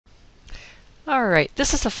Alright,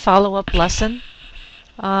 this is a follow-up lesson.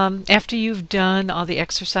 After you've done all the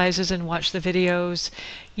exercises and watched the videos,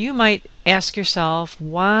 you might ask yourself,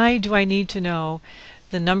 why do I need to know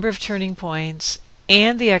the number of turning points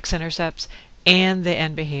and the x-intercepts and the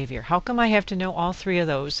end behavior? How come I have to know all three of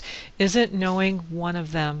those? Isn't knowing one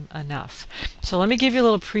of them enough? So let me give you a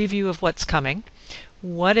little preview of what's coming.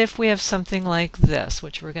 What if we have something like this,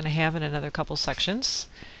 which we're going to have in another couple sections?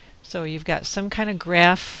 So you've got some kind of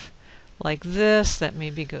graph like this that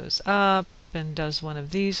maybe goes up and does one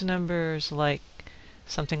of these numbers, like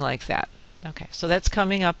something like that. Okay, so that's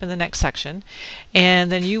coming up in the next section.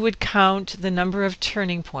 And then you would count the number of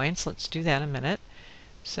turning points. Let's do that in a minute.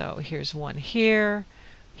 So here's one here,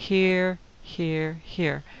 here, here,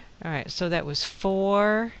 here. All right, so that was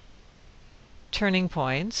 4 turning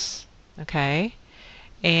points. Okay,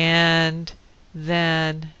 and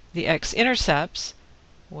then the x-intercepts,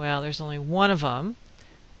 well, there's only one of them.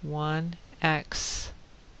 One x-intercept.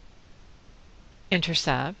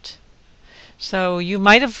 So you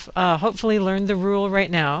might have hopefully learned the rule right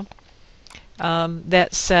now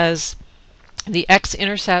that says the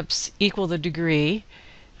x-intercepts equal the degree.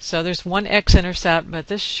 So there's one x-intercept, but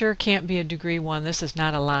this sure can't be a degree 1. This is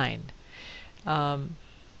not a line.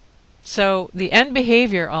 So the end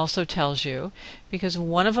behavior also tells you, because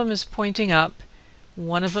one of them is pointing up,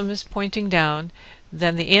 one of them is pointing down,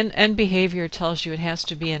 then the end behavior tells you it has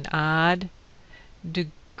to be an odd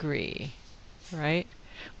degree, right?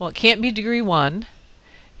 Well, it can't be degree 1,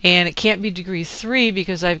 and it can't be degree 3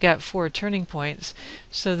 because I've got 4 turning points.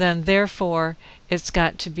 So then, therefore, it's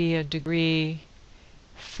got to be a degree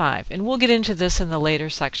 5. And we'll get into this in the later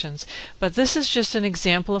sections. But this is just an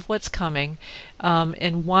example of what's coming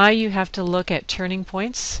and why you have to look at turning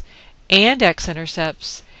points and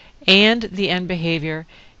x-intercepts and the end behavior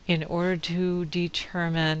in order to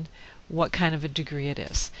determine what kind of a degree it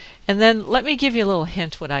is. And then let me give you a little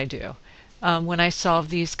hint what I do when I solve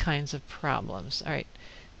these kinds of problems. All right,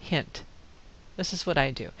 hint. This is what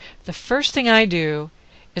I do. The first thing I do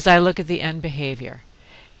is I look at the end behavior.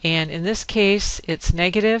 And in this case, it's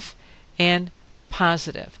negative and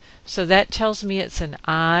positive. So that tells me it's an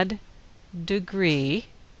odd degree.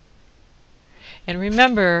 And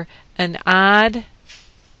remember, an odd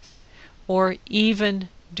or even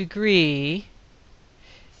degree,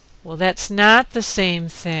 well, that's not the same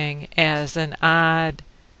thing as an odd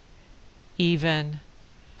even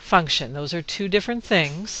function. Those are two different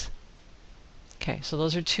things. Okay, so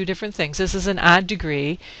those are two different things. This is an odd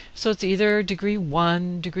degree, so it's either degree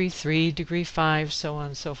 1, degree 3, degree 5, so on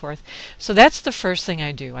and so forth. So that's the first thing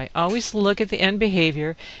I do. I always look at the end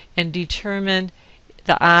behavior and determine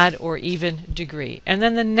the odd or even degree. And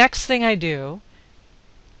then the next thing I do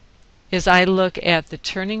is I look at the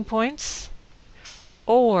turning points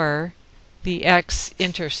or the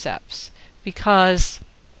x-intercepts, because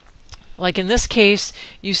like in this case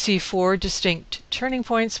you see 4 distinct turning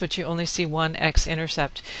points but you only see one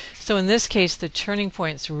x-intercept. So in this case the turning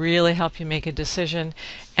points really help you make a decision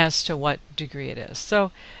as to what degree it is.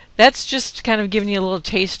 So that's just kind of giving you a little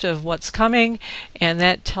taste of what's coming, and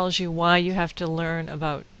that tells you why you have to learn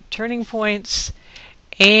about turning points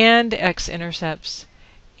and x-intercepts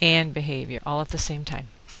and behavior all at the same time.